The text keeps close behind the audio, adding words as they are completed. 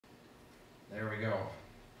There we go.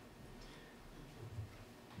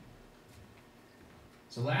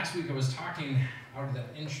 So last week I was talking out of the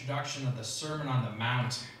introduction of the Sermon on the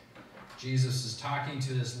Mount. Jesus is talking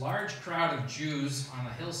to this large crowd of Jews on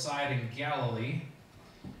a hillside in Galilee.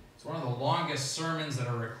 It's one of the longest sermons that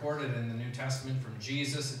are recorded in the New Testament from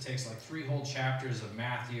Jesus. It takes like 3 whole chapters of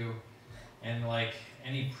Matthew. And like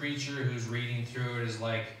any preacher who's reading through it is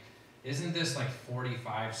like, isn't this like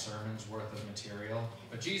 45 sermons worth of material?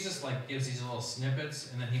 But Jesus like gives these little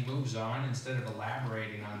snippets and then he moves on instead of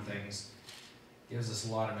elaborating on things. Gives us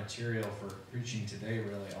a lot of material for preaching today,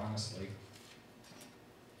 really, honestly.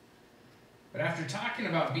 But after talking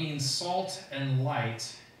about being salt and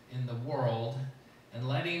light in the world and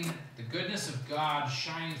letting the goodness of God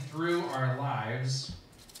shine through our lives,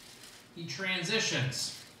 he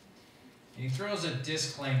transitions. And he throws a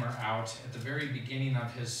disclaimer out at the very beginning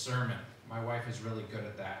of his sermon. My wife is really good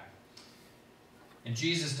at that. And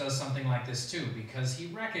Jesus does something like this too, because he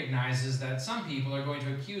recognizes that some people are going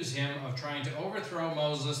to accuse him of trying to overthrow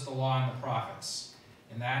Moses, the law, and the prophets.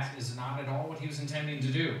 And that is not at all what he was intending to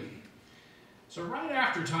do. So right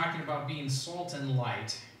after talking about being salt and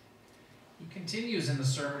light, he continues in the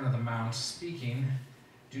Sermon on the Mount speaking,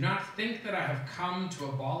 "Do not think that I have come to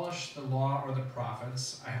abolish the law or the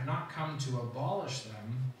prophets. I have not come to abolish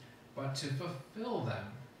them, but to fulfill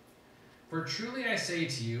them. For truly I say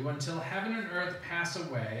to you, until heaven and earth pass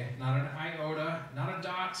away, not an iota, not a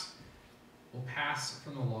dot will pass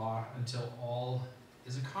from the law until all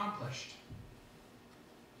is accomplished."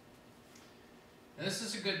 And this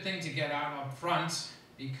is a good thing to get out up front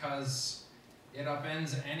because it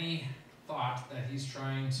upends any thought that he's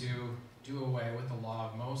trying to do away with the law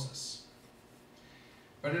of Moses.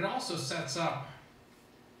 But it also sets up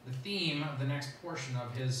the theme of the next portion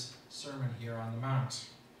of his sermon here on the Mount,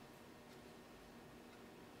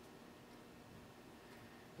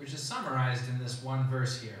 which is summarized in this one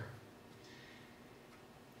verse here.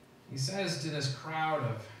 He says to this crowd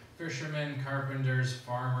of fishermen, carpenters,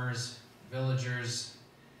 farmers, villagers,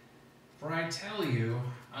 "For I tell you,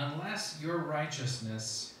 unless your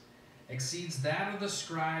righteousness exceeds that of the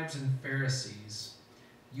scribes and Pharisees,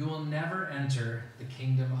 you will never enter the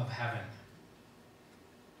kingdom of heaven."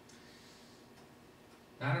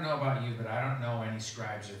 Now, I don't know about you, but I don't know any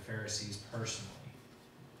scribes or Pharisees personally.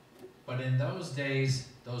 But in those days,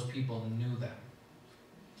 those people knew them.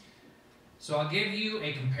 So I'll give you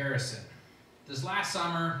a comparison. This last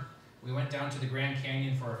summer, we went down to the Grand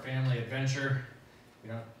Canyon for a family adventure. We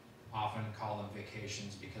don't often call them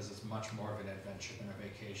vacations because it's much more of an adventure than a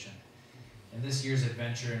vacation. And this year's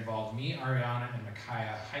adventure involved me, Ariana, and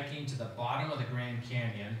Micaiah hiking to the bottom of the Grand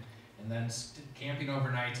Canyon and then camping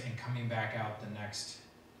overnight and coming back out the next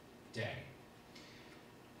day.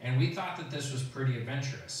 And we thought that this was pretty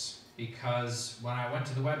adventurous because when I went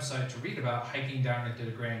to the website to read about hiking down into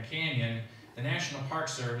the Grand Canyon, the National Park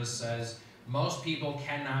Service says most people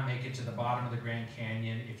cannot make it to the bottom of the Grand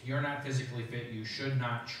Canyon. If you're not physically fit, you should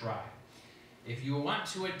not try. If you want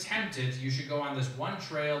to attempt it, you should go on this one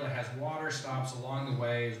trail that has water stops along the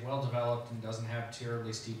way, is well developed, and doesn't have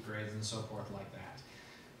terribly steep grades and so forth like that.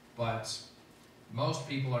 But most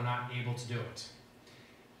people are not able to do it.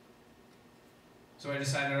 So I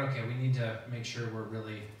decided, okay, we need to make sure we're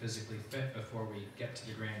really physically fit before we get to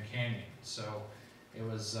the Grand Canyon. So it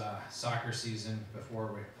was soccer season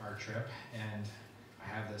before our trip, and I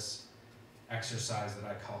have this exercise that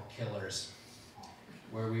I call Killers,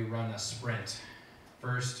 where we run a sprint.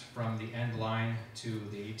 First from the end line to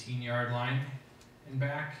the 18-yard line and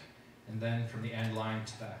back, and then from the end line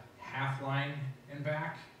to the half line and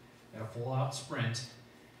back, at a full-out sprint.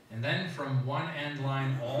 And then from one end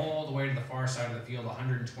line all the way to the far side of the field,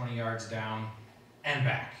 120 yards down and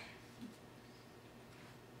back.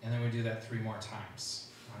 And then we do that 3 more times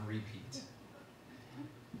on repeat.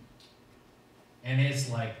 And it's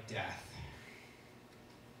like death.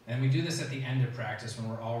 And we do this at the end of practice when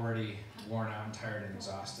we're already worn out and tired and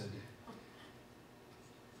exhausted.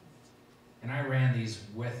 And I ran these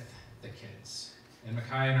with the kids. And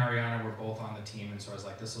Micaiah and Ariana were both on the team, and so I was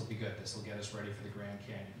like, this will be good. This will get us ready for the Grand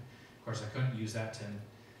Canyon. Of course, I couldn't use that to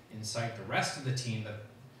incite the rest of the team, that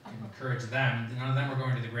encourage them. None of them were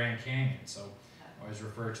going to the Grand Canyon, so I always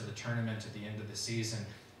refer to the tournament at the end of the season.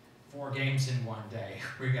 4 games in one day.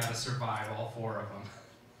 We got to survive all 4 of them.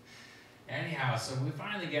 Anyhow, so we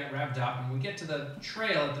finally get revved up, and we get to the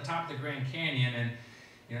trail at the top of the Grand Canyon, and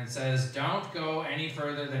it says, don't go any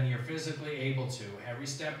further than you're physically able to. Every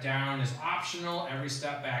step down is optional. Every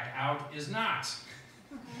step back out is not.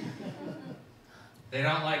 They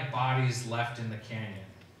don't like bodies left in the canyon.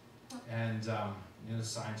 And You know, the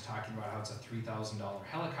sign's talking about how it's a $3,000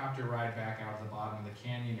 helicopter ride back out of the bottom of the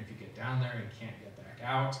canyon if you get down there and can't get back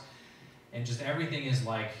out. And just everything is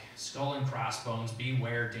like skull and crossbones,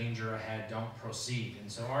 beware, danger ahead, don't proceed. And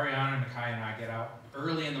so Ariana, Micaiah, and I get out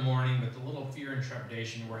early in the morning with a little fear and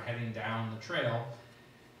trepidation. We're heading down the trail.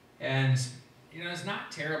 And, you know, it's not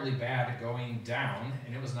terribly bad going down.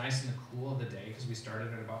 And it was nice in the cool of the day because we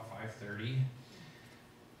started at about 5:30.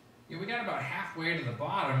 You know, we got about halfway to the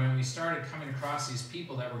bottom and we started coming across these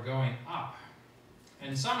people that were going up.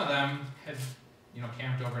 And some of them had, you know,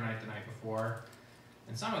 camped overnight the night before.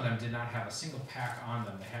 And some of them did not have a single pack on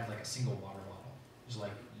them. They had like a single water bottle. It was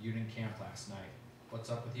like, you didn't camp last night. What's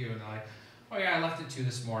up with you? And they're like, oh yeah, I left at 2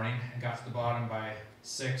 this morning and got to the bottom by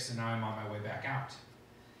 6 and now I'm on my way back out.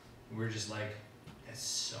 And we're just like, that's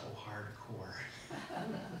so hardcore.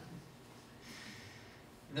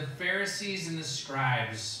 The Pharisees and the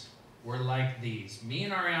scribes were like these. Me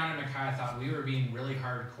and Ariana and Micaiah thought we were being really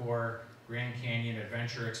hardcore Grand Canyon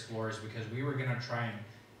adventure explorers because we were gonna try and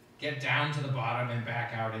get down to the bottom and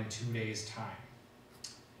back out in 2 days' time.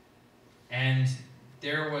 And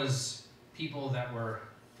there was people that were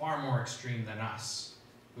far more extreme than us,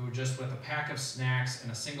 who just with a pack of snacks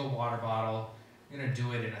and a single water bottle, were gonna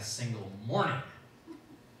do it in a single morning.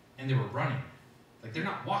 And they were running. Like, they're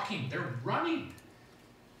not walking, they're running.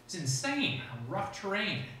 It's insane on rough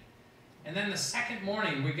terrain. And then the second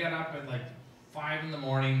morning, we get up at like 5 in the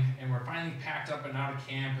morning and we're finally packed up and out of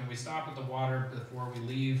camp and we stop at the water before we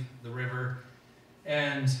leave the river.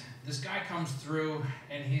 And this guy comes through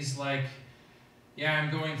and he's like, yeah,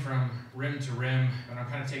 I'm going from rim to rim, but I'm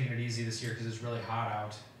kind of taking it easy this year because it's really hot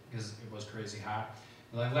out, because it was crazy hot.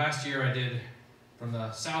 Like last year I did from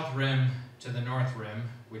the south rim to the north rim,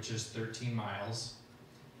 which is 13 miles,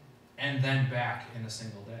 and then back in a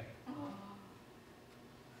single day.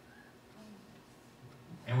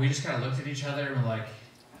 And we just kind of looked at each other and were like,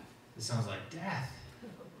 this sounds like death.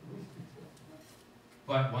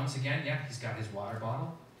 But once again, yeah, he's got his water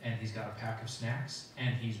bottle, and he's got a pack of snacks,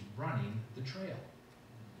 and he's running the trail.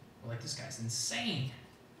 We're like, this guy's insane.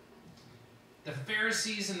 The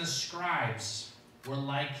Pharisees and the scribes were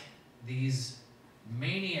like these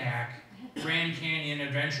maniac Grand Canyon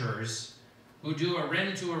adventurers who do a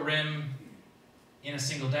rim to a rim in a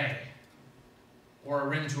single day. Or a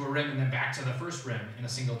rim to a rim and then back to the first rim in a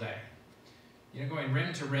single day. You know, going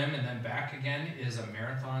rim to rim and then back again is a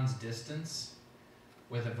marathon's distance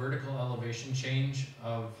with a vertical elevation change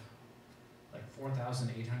of like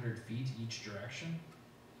 4,800 feet each direction.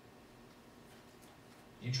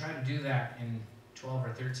 You try to do that in 12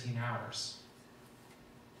 or 13 hours.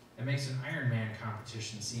 It makes an Ironman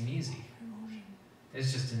competition seem easy.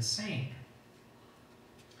 It's just insane.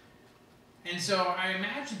 And so I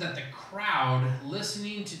imagine that the crowd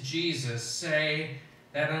listening to Jesus say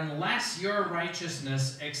that unless your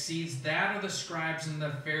righteousness exceeds that of the scribes and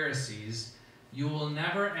the Pharisees, you will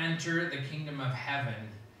never enter the kingdom of heaven.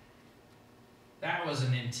 That was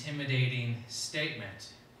an intimidating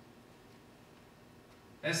statement.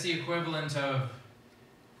 That's the equivalent of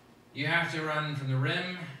you have to run from the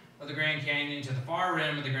rim of the Grand Canyon to the far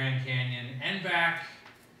rim of the Grand Canyon and back,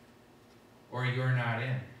 or you're not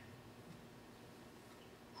in.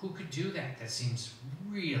 Who could do that? That seems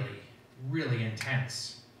really, really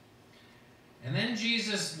intense. And then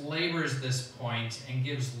Jesus labors this point and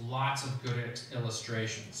gives lots of good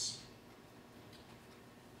illustrations.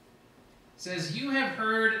 It says, you have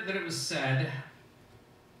heard that it was said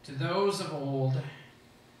to those of old,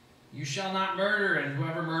 you shall not murder, and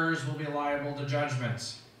whoever murders will be liable to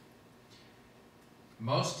judgment.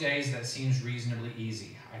 Most days that seems reasonably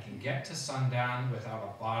easy. I can get to sundown without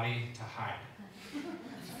a body to hide.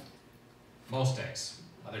 Most days.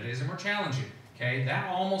 Other days are more challenging. Okay, that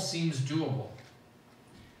almost seems doable.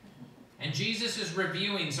 And Jesus is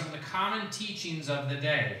reviewing some of the common teachings of the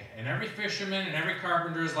day. And every fisherman and every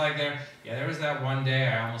carpenter is like, yeah, there was that one day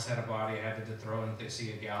I almost had a body I had to throw in the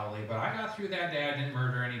Sea of Galilee, but I got through that day. I didn't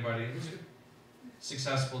murder anybody. It was a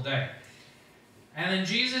successful day. And then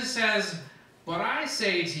Jesus says, but I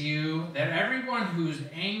say to you that everyone who's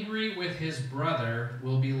angry with his brother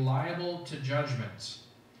will be liable to judgment.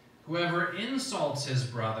 Whoever insults his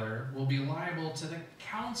brother will be liable to the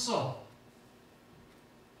council.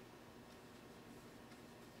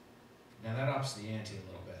 Now that ups the ante a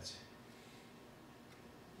little bit.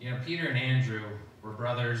 You know, Peter and Andrew were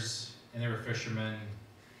brothers, and they were fishermen,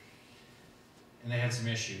 and they had some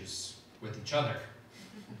issues with each other.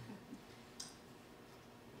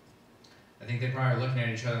 I think they probably were looking at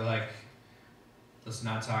each other like, let's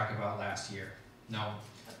not talk about last year. No,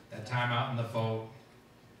 that time out in the boat,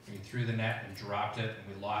 We threw the net and dropped it,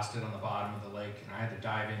 and we lost it on the bottom of the lake, and I had to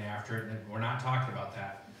dive in after it, and we're not talking about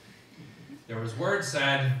that. There was word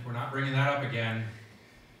said, we're not bringing that up again.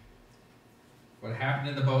 What happened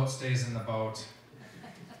in the boat stays in the boat.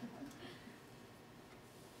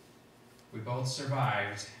 We both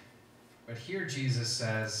survived. But here Jesus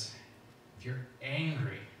says, if you're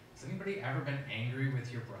angry, has anybody ever been angry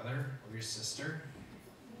with your brother or your sister?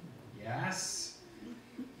 Yes.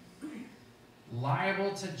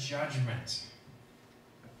 Liable to judgment.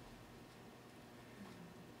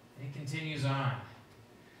 He continues on.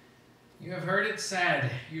 You have heard it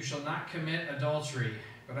said, you shall not commit adultery.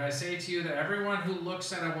 But I say to you that everyone who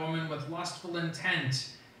looks at a woman with lustful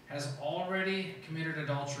intent has already committed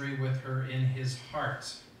adultery with her in his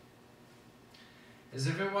heart. As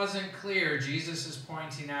if it wasn't clear, Jesus is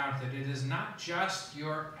pointing out that it is not just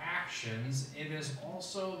your actions, it is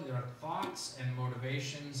also your thoughts and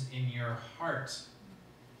motivations in your heart.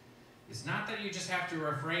 It's not that you just have to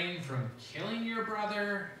refrain from killing your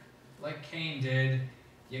brother like Cain did.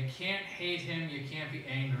 You can't hate him, you can't be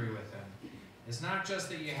angry with him. It's not just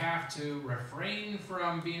that you have to refrain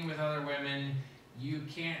from being with other women, you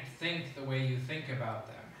can't think the way you think about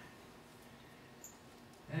them.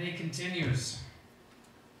 And he continues.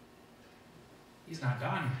 He's not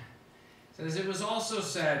done. It says, it was also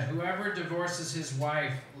said, whoever divorces his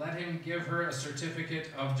wife, let him give her a certificate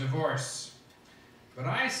of divorce. But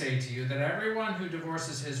I say to you that everyone who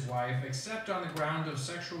divorces his wife, except on the ground of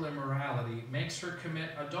sexual immorality, makes her commit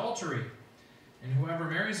adultery. And whoever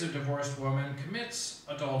marries a divorced woman commits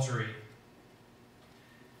adultery.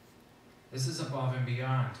 This is above and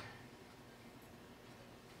beyond.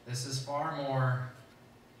 This is far more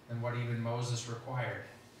than what even Moses required.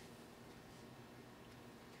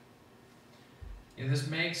 This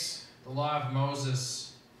makes the law of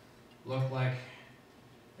Moses look like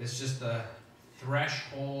it's just the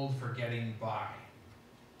threshold for getting by.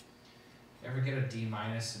 Ever get a D-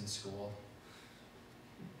 in school?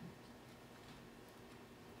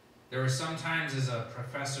 There were some times as a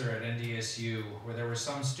professor at NDSU where there were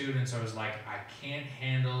some students I was like, I can't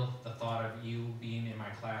handle the thought of you being in my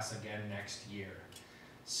class again next year.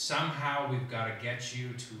 Somehow we've got to get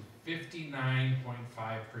you to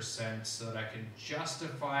 59.5% so that I can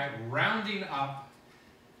justify rounding up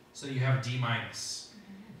so you have a D-.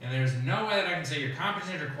 And there's no way that I can say you're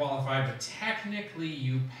competent or qualified, but technically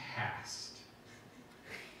you passed.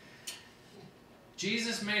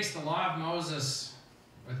 Jesus makes the law of Moses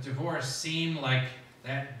with divorce seem like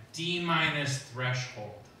that D-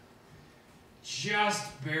 threshold.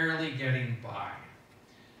 Just barely getting by.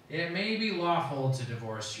 It may be lawful to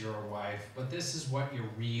divorce your wife, but this is what you're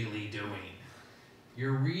really doing.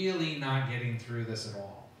 You're really not getting through this at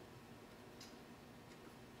all.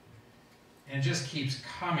 And it just keeps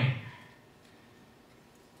coming.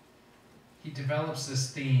 He develops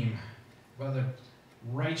this theme about the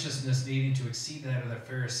righteousness needing to exceed that of the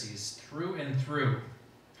Pharisees through and through.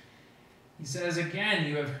 He says, again,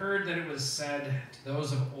 you have heard that it was said to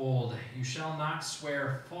those of old, you shall not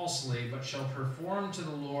swear falsely, but shall perform to the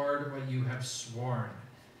Lord what you have sworn.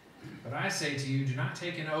 But I say to you, do not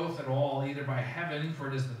take an oath at all, either by heaven, for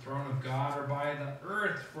it is the throne of God, or by the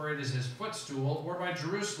earth, for it is his footstool, or by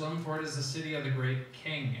Jerusalem, for it is the city of the great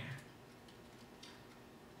King.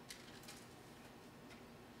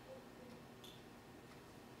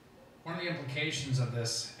 One of the implications of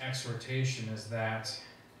this exhortation is that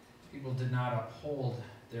people did not uphold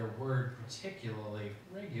their word particularly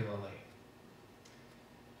regularly.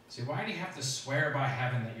 See, why do you have to swear by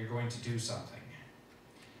heaven that you're going to do something?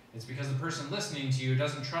 It's because the person listening to you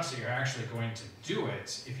doesn't trust that you're actually going to do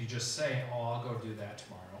it if you just say, oh, I'll go do that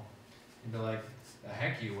tomorrow. You'd be like, the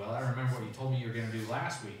heck you will. I remember what you told me you were going to do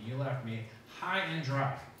last week. You left me high and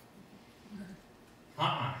dry.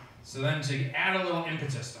 So then to add a little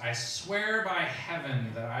impetus, I swear by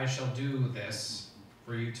heaven that I shall do this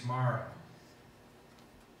for you tomorrow.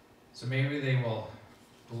 So maybe they will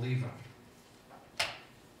believe him.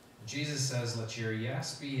 Jesus says, let your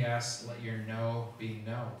yes be yes, let your no be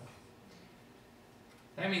no.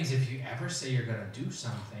 That means if you ever say you're going to do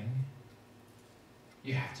something,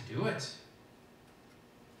 you have to do it.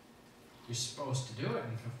 You're supposed to do it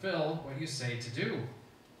and fulfill what you say to do.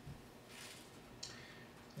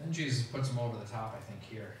 Then Jesus puts him over the top, I think,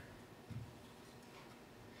 here.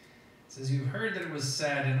 It says, you've heard that it was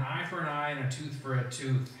said, an eye for an eye and a tooth for a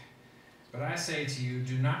tooth. But I say to you,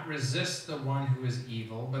 do not resist the one who is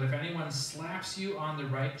evil, but if anyone slaps you on the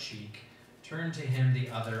right cheek, turn to him the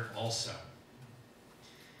other also.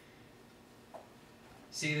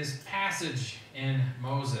 See, this passage in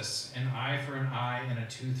Moses, an eye for an eye and a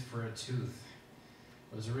tooth for a tooth,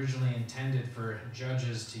 It was originally intended for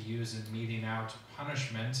judges to use in meting out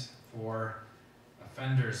punishment for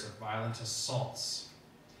offenders of violent assaults.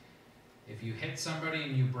 If you hit somebody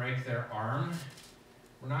and you break their arm,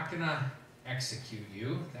 we're not going to execute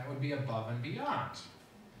you. That would be above and beyond.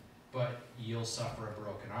 But you'll suffer a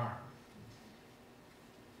broken arm.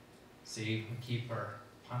 See, we keep our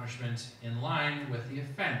punishment in line with the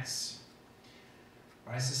offense.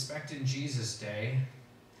 But I suspect in Jesus' day,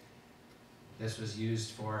 this was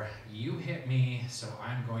used for, you hit me, so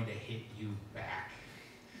I'm going to hit you back.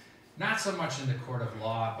 Not so much in the court of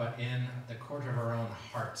law, but in the court of our own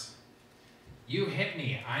heart. You hit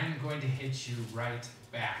me, I'm going to hit you right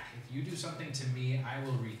back. If you do something to me, I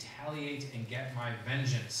will retaliate and get my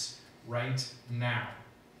vengeance right now.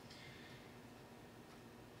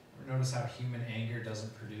 Ever notice how human anger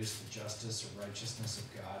doesn't produce the justice or righteousness of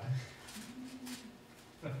God?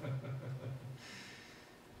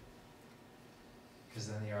 Because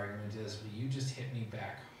then the argument is, well, you just hit me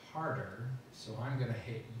back harder, so I'm going to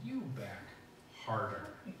hit you back harder.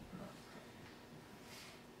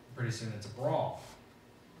 Pretty soon it's a brawl.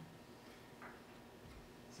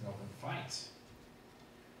 It's an open fight.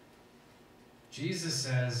 Jesus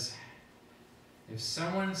says, if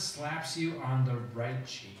someone slaps you on the right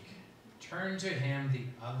cheek, turn to him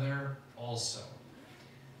the other also.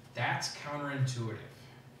 That's counterintuitive.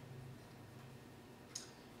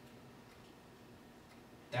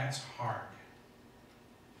 That's hard.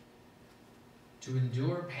 To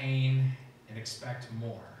endure pain and expect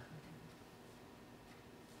more.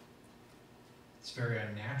 It's very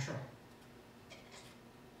unnatural.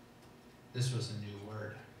 This was a new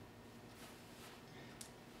word.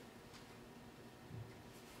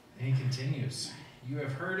 And he continues, you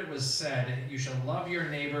have heard it was said, you shall love your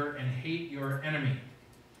neighbor and hate your enemy. And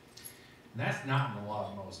that's not in the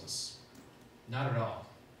law of Moses. Not at all.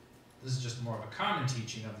 This is just more of a common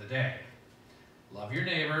teaching of the day. Love your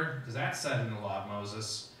neighbor, because that's said in the law of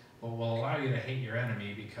Moses, but will allow you to hate your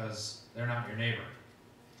enemy because they're not your neighbor.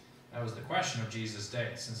 That was the question of Jesus'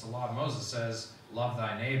 day. Since the law of Moses says, love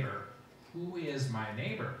thy neighbor, who is my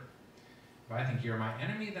neighbor? If I think you're my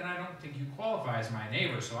enemy, then I don't think you qualify as my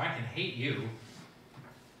neighbor, so I can hate you,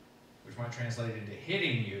 which might translate into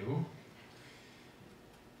hitting you.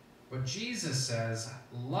 But Jesus says,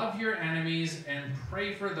 love your enemies and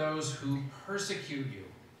pray for those who persecute you.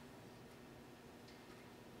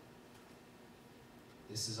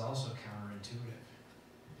 This is also counterintuitive.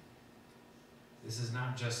 This is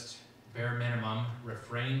not just bare minimum,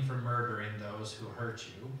 refrain from murdering those who hurt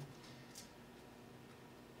you.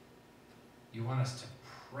 You want us to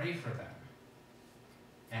pray for them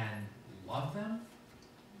and love them?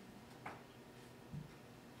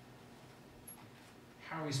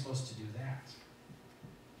 How are we supposed to do that?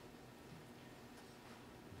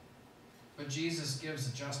 But Jesus gives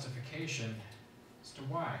a justification as to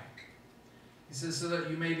why. He says, so that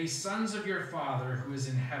you may be sons of your Father who is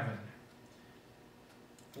in heaven.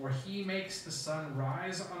 For he makes the sun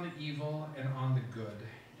rise on the evil and on the good,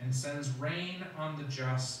 and sends rain on the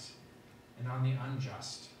just and on the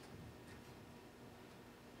unjust.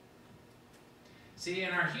 See,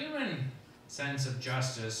 in our human sense of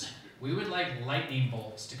justice, we would like lightning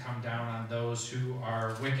bolts to come down on those who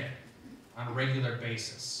are wicked on a regular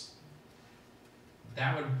basis.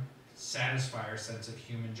 That would satisfy our sense of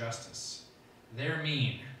human justice. They're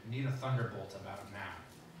mean. We need a thunderbolt about now.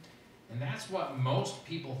 And that's what most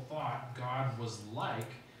people thought God was like.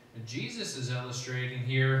 And Jesus is illustrating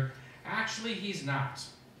here, actually he's not.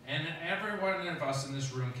 And every one of us in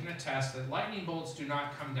this room can attest that lightning bolts do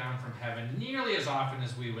not come down from heaven nearly as often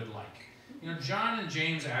as we would like. You know, John and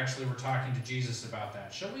James actually were talking to Jesus about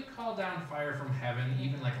that. Shall we call down fire from heaven,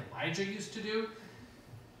 even like Elijah used to do?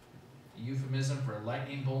 A euphemism for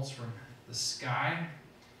lightning bolts from the sky.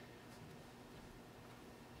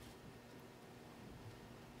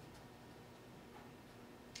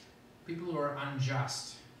 People who are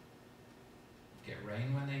unjust get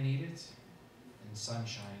rain when they need it and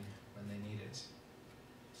sunshine when they need it.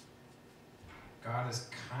 God is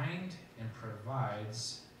kind and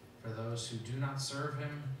provides for those who do not serve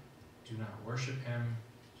him, do not worship him,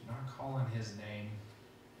 do not call on his name,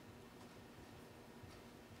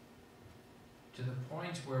 to the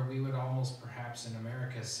point where we would almost perhaps in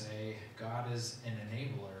America say God is an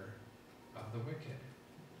enabler of the wicked.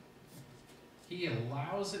 He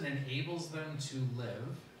allows and enables them to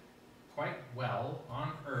live quite well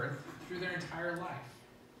on earth through their entire life.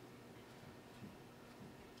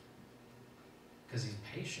 Because he's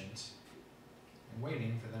patient and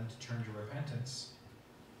waiting for them to turn to repentance.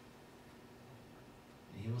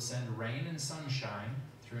 And he will send rain and sunshine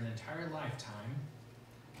through an entire lifetime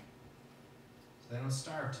so they don't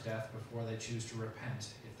starve to death before they choose to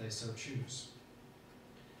repent, if they so choose.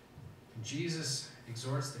 And Jesus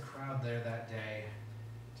exhorts the crowd there that day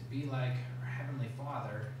to be like our Heavenly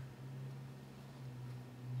Father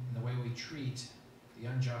in the way we treat the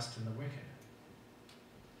unjust and the wicked.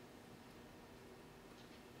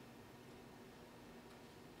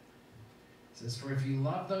 It says, "For if you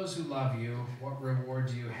love those who love you, what reward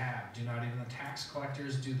do you have? Do not even the tax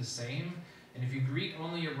collectors do the same? And if you greet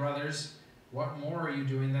only your brothers, what more are you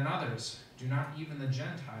doing than others? Do not even the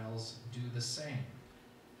Gentiles do the same?"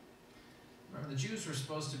 Remember, the Jews were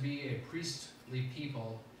supposed to be a priestly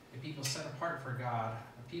people, a people set apart for God,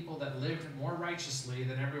 a people that lived more righteously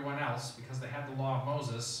than everyone else because they had the law of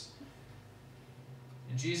Moses.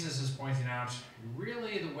 And Jesus is pointing out,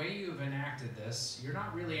 really, the way you have enacted this, you're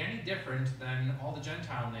not really any different than all the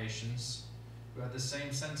Gentile nations who had the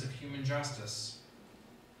same sense of human justice.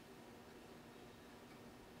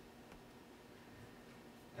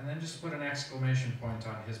 And then just put an exclamation point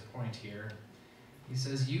on his point here. He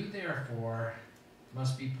says, "You therefore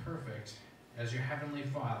must be perfect as your heavenly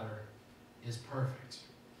Father is perfect."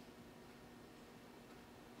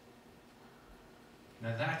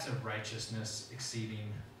 Now that's a righteousness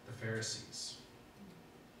exceeding the Pharisees.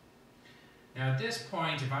 Now at this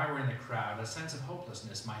point, if I were in the crowd, a sense of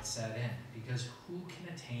hopelessness might set in, because who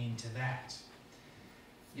can attain to that?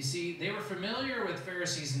 You see, they were familiar with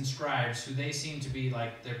Pharisees and scribes, who they seemed to be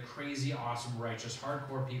like the crazy, awesome, righteous,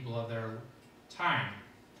 hardcore people of their time.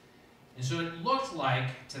 And so it looked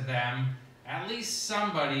like to them, at least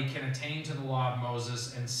somebody can attain to the law of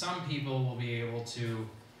Moses, and some people will be able to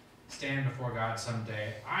stand before God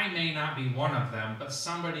someday. I may not be one of them, but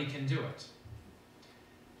somebody can do it.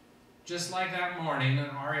 Just like that morning when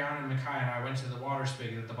Ariana and Micaiah and I went to the water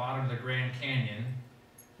spigot at the bottom of the Grand Canyon,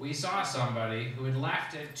 we saw somebody who had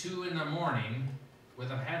left at 2 in the morning with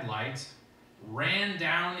a headlight, ran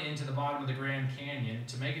down into the bottom of the Grand Canyon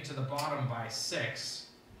to make it to the bottom by 6.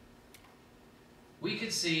 We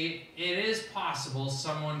could see it is possible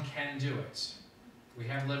someone can do it. We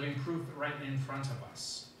have living proof right in front of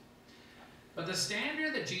us. But the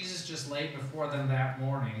standard that Jesus just laid before them that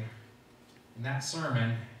morning in that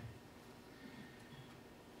sermon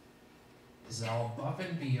is all above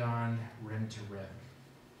and beyond, rim to rim.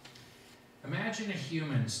 Imagine a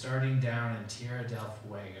human starting down in Tierra del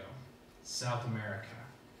Fuego, South America,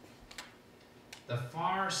 the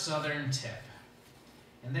far southern tip,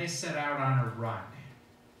 and they set out on a run,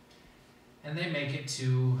 and they make it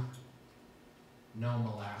to Nome,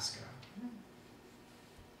 Alaska.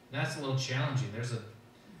 That's a little challenging. There's an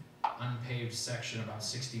unpaved section about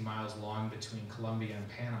 60 miles long between Colombia and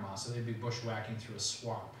Panama, so they'd be bushwhacking through a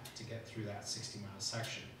swamp to get through that 60-mile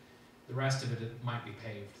section. The rest of it might be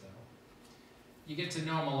paved, though. You get to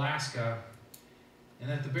Nome, Alaska,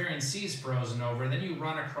 and if the Bering Sea's frozen over, then you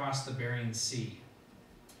run across the Bering Sea,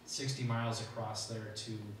 60 miles across there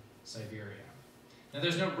to Siberia. Now,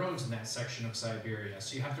 there's no roads in that section of Siberia,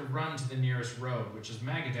 so you have to run to the nearest road, which is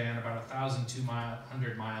Magadan, about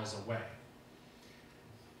 1,200 miles away.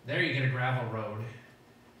 There you get a gravel road,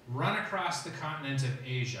 run across the continent of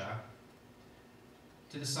Asia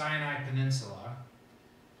to the Sinai Peninsula,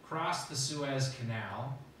 cross the Suez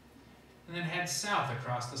Canal, and then head south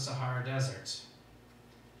across the Sahara Desert,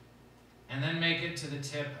 and then make it to the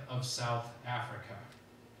tip of South Africa.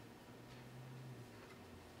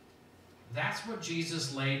 That's what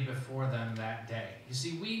Jesus laid before them that day. You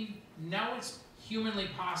see, we know it's humanly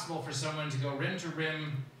possible for someone to go rim to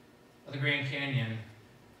rim of the Grand Canyon,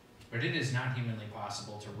 but it is not humanly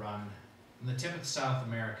possible to run from the tip of South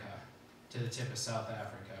America to the tip of South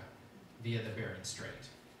Africa via the Bering Strait.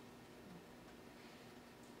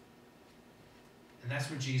 And that's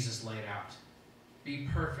what Jesus laid out. Be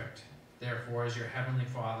perfect, therefore, as your heavenly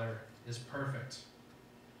Father is perfect.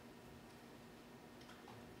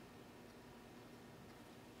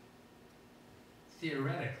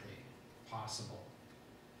 Theoretically possible.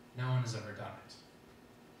 No one has ever done it.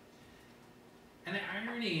 And the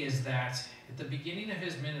irony is that at the beginning of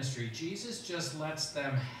his ministry, Jesus just lets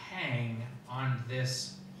them hang on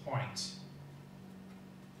this point.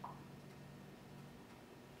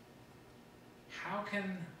 How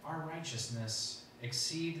can our righteousness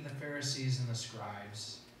exceed the Pharisees and the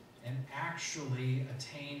scribes and actually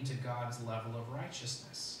attain to God's level of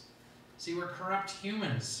righteousness? See, we're corrupt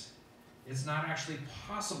humans. It's not actually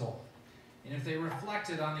possible. And if they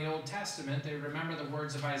reflected on the Old Testament, they remember the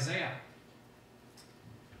words of Isaiah.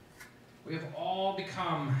 We have all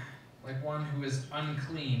become like one who is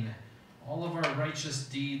unclean. All of our righteous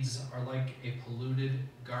deeds are like a polluted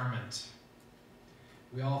garment.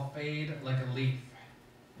 We all fade like a leaf,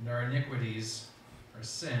 and our iniquities, our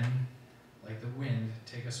sin, like the wind,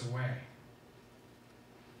 take us away.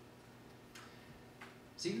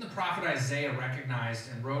 So even the prophet Isaiah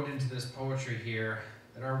recognized and wrote into this poetry here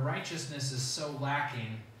that our righteousness is so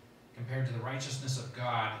lacking compared to the righteousness of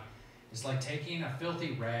God. It's like taking a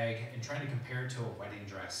filthy rag and trying to compare it to a wedding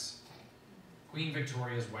dress. Queen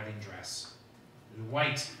Victoria's wedding dress. It was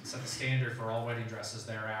white and set the standard for all wedding dresses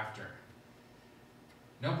thereafter.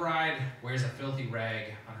 No bride wears a filthy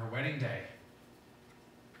rag on her wedding day.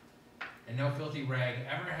 And no filthy rag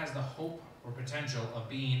ever has the hope or potential of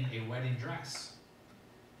being a wedding dress.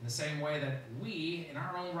 In the same way that we, in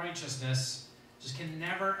our own righteousness, just can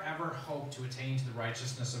never ever hope to attain to the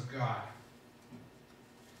righteousness of God.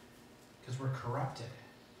 Because we're corrupted.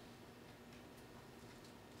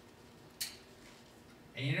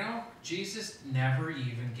 And you know, Jesus never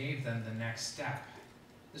even gave them the next step.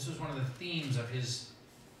 This was one of the themes of his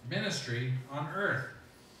ministry on earth.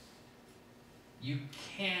 You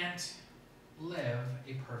can't live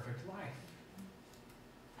a perfect life.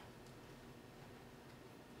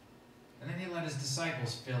 And then he let his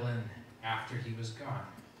disciples fill in after he was gone.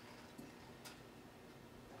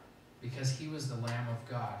 Because he was the Lamb of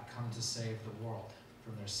God come to save the world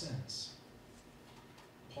from their sins.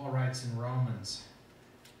 Paul writes in Romans,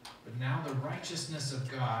 "But now the righteousness of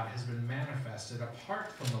God has been manifested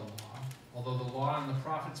apart from the law, although the law and the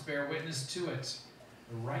prophets bear witness to it,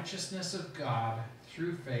 the righteousness of God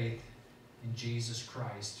through faith in Jesus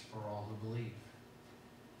Christ for all who believe."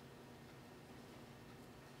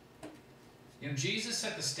 You know, Jesus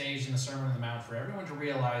set the stage in the Sermon on the Mount for everyone to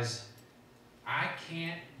realize, I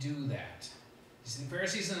can't do that. You see, the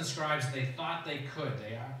Pharisees and the scribes, they thought they could.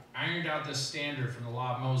 They ironed out this standard from the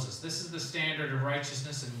law of Moses. This is the standard of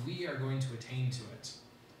righteousness, and we are going to attain to it.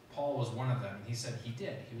 Paul was one of them, and he said he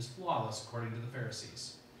did. He was flawless according to the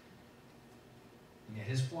Pharisees. And yet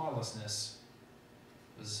his flawlessness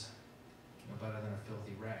was no better than a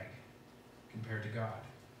filthy rag compared to God.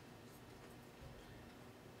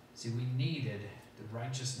 See, we needed the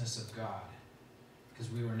righteousness of God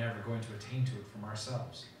because we were never going to attain to it from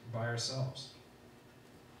ourselves, by ourselves.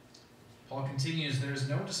 Paul continues, "There is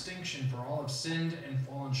no distinction, for all have sinned and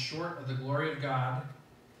fallen short of the glory of God."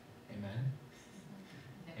 Amen.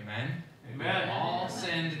 Amen. Amen. All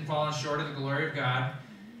sinned and fallen short of the glory of God.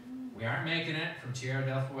 We aren't making it from Tierra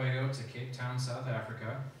del Fuego to Cape Town, South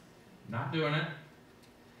Africa. Not doing it.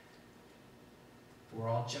 We're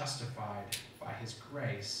all justified by his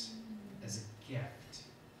grace as a gift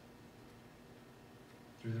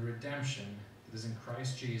through the redemption that is in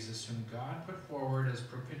Christ Jesus, whom God put forward as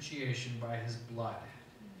propitiation by his blood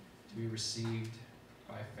to be received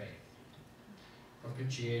by faith.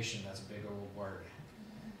 Propitiation, that's a big old word.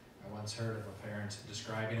 I once heard of a parent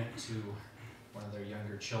describing it to one of their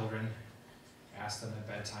younger children. Asked them at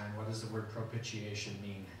bedtime, what does the word propitiation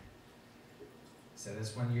mean? He said,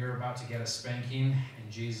 it's when you're about to get a spanking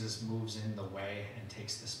and Jesus moves in the way and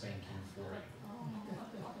takes the spanking for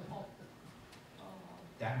you.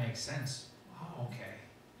 That makes sense. Oh, okay.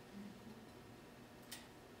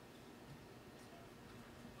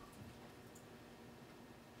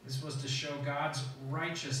 This was to show God's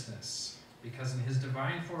righteousness, because in his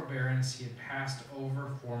divine forbearance he had passed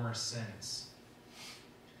over former sins.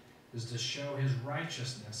 It was to show his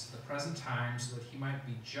righteousness at the present time, so that he might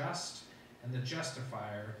be just and the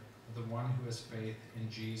justifier of the one who has faith in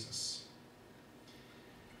Jesus.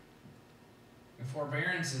 And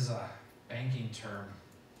forbearance is a banking term,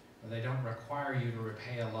 where they don't require you to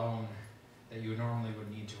repay a loan that you normally would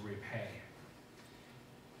need to repay.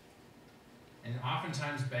 And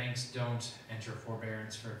oftentimes banks don't enter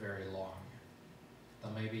forbearance for very long.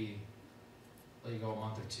 They'll maybe let you go a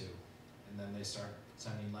month or two, and then they start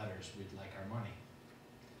sending letters, we'd like our money.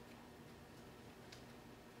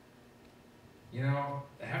 You know,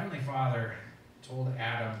 the Heavenly Father told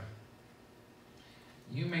Adam,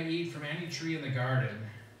 you may eat from any tree in the garden,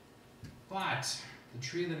 but the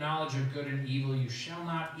tree of the knowledge of good and evil you shall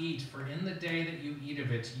not eat, for in the day that you eat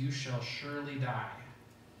of it, you shall surely die.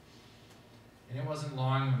 And it wasn't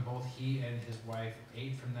long when both he and his wife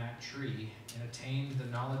ate from that tree and attained the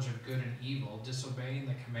knowledge of good and evil, disobeying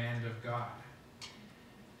the command of God.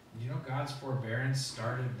 You know, God's forbearance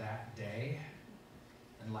started that day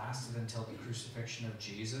and lasted until the crucifixion of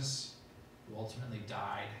Jesus, who ultimately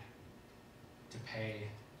died to pay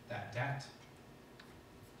that debt.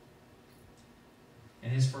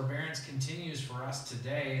 And his forbearance continues for us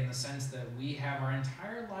today in the sense that we have our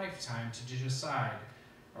entire lifetime to decide,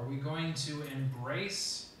 are we going to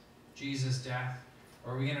embrace Jesus' death,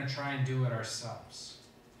 or are we going to try and do it ourselves?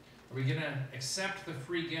 Are we going to accept the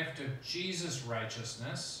free gift of Jesus'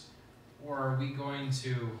 righteousness, or are we going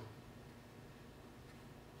to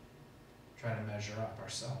try to measure up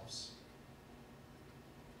ourselves.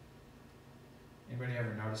 Anybody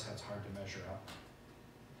ever notice how it's hard to measure up?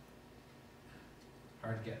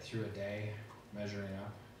 Hard to get through a day measuring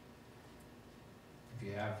up. If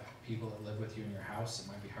you have people that live with you in your house, it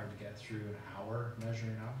might be hard to get through an hour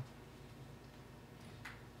measuring up.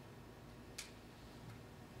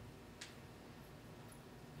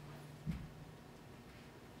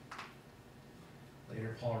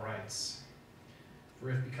 Later, Paul writes, "For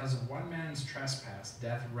if because of one man's trespass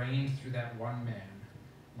death reigned through that one man,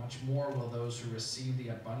 much more will those who receive the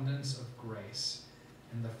abundance of grace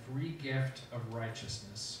and the free gift of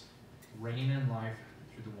righteousness reign in life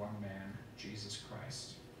through the one man, Jesus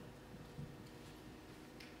Christ."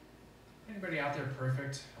 Anybody out there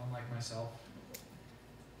perfect, unlike myself?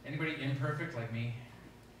 Anybody imperfect like me?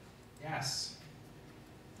 Yes.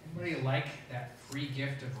 Anybody like that free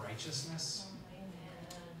gift of righteousness?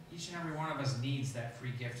 Each and every one of us needs that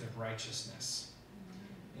free gift of righteousness.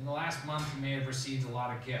 In the last month, you may have received a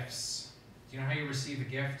lot of gifts. Do you know how you receive a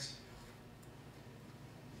gift?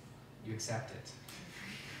 You accept it.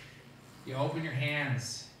 You open your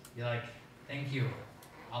hands. You're like, thank you.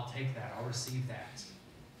 I'll take that. I'll receive that.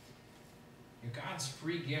 God's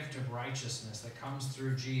free gift of righteousness that comes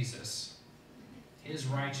through Jesus, his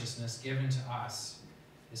righteousness given to us,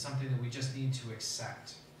 is something that we just need to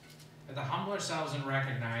accept. We have to humble ourselves and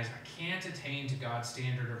recognize I can't attain to God's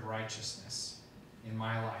standard of righteousness in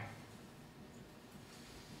my life.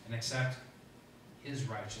 And accept his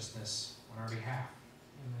righteousness on our behalf.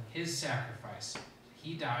 Amen. His sacrifice.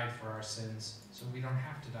 He died for our sins, so we don't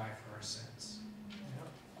have to die for our sins. Yep.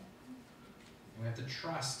 And we have to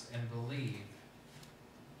trust and believe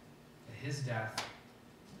that his death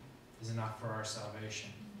is enough for our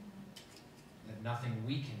salvation. That nothing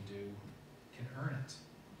we can do can earn it.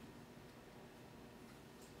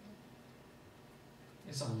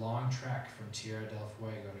 It's a long trek from Tierra del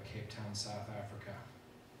Fuego to Cape Town, South Africa,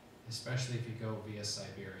 especially if you go via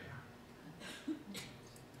Siberia.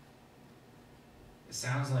 It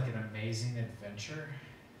sounds like an amazing adventure,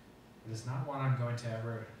 but it's not one I'm going to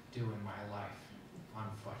ever do in my life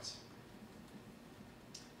on foot.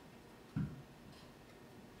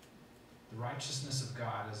 The righteousness of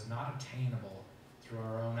God is not attainable through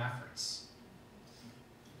our own efforts,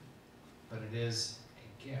 but it is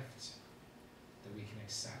a gift that we can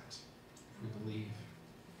accept if we believe.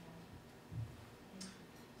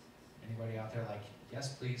 Anybody out there like,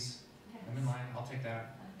 yes, please, I'm in line, I'll take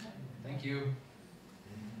that. Thank you.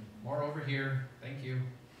 More over here, thank you.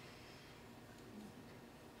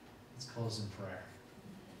 Let's close in prayer.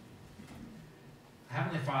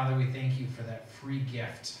 Heavenly Father, we thank you for that free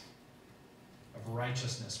gift of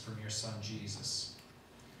righteousness from your Son, Jesus.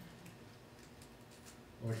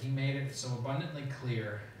 Lord, he made it so abundantly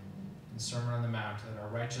clear in the Sermon on the Mount that our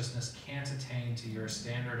righteousness can't attain to your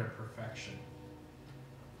standard of perfection,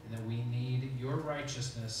 and that we need your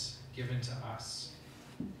righteousness given to us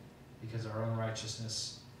because our own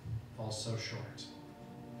righteousness falls so short.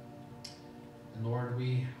 And Lord,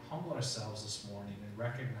 we humble ourselves this morning and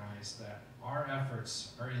recognize that our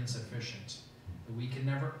efforts are insufficient, that we can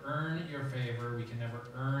never earn your favor, we can never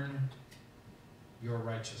earn your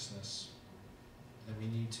righteousness, that we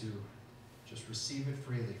need to just receive it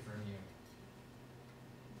freely from you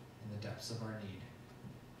in the depths of our need.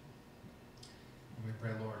 And we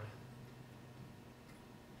pray, Lord,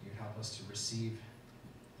 you'd help us to receive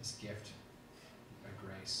this gift by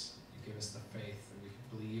grace. You give us the faith that we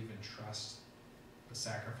can believe and trust the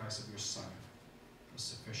sacrifice of your Son was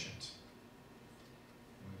sufficient.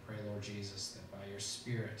 And we pray, Lord Jesus, that by your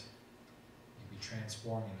Spirit you be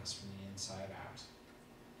transforming us from the inside out.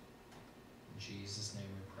 In Jesus' name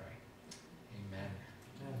we pray. Amen.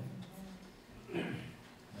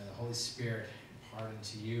 May the Holy Spirit impart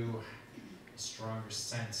into you a stronger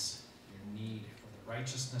sense of your need for the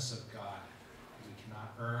righteousness of God that we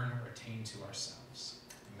cannot earn or attain to ourselves.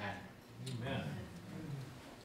 Amen. Amen.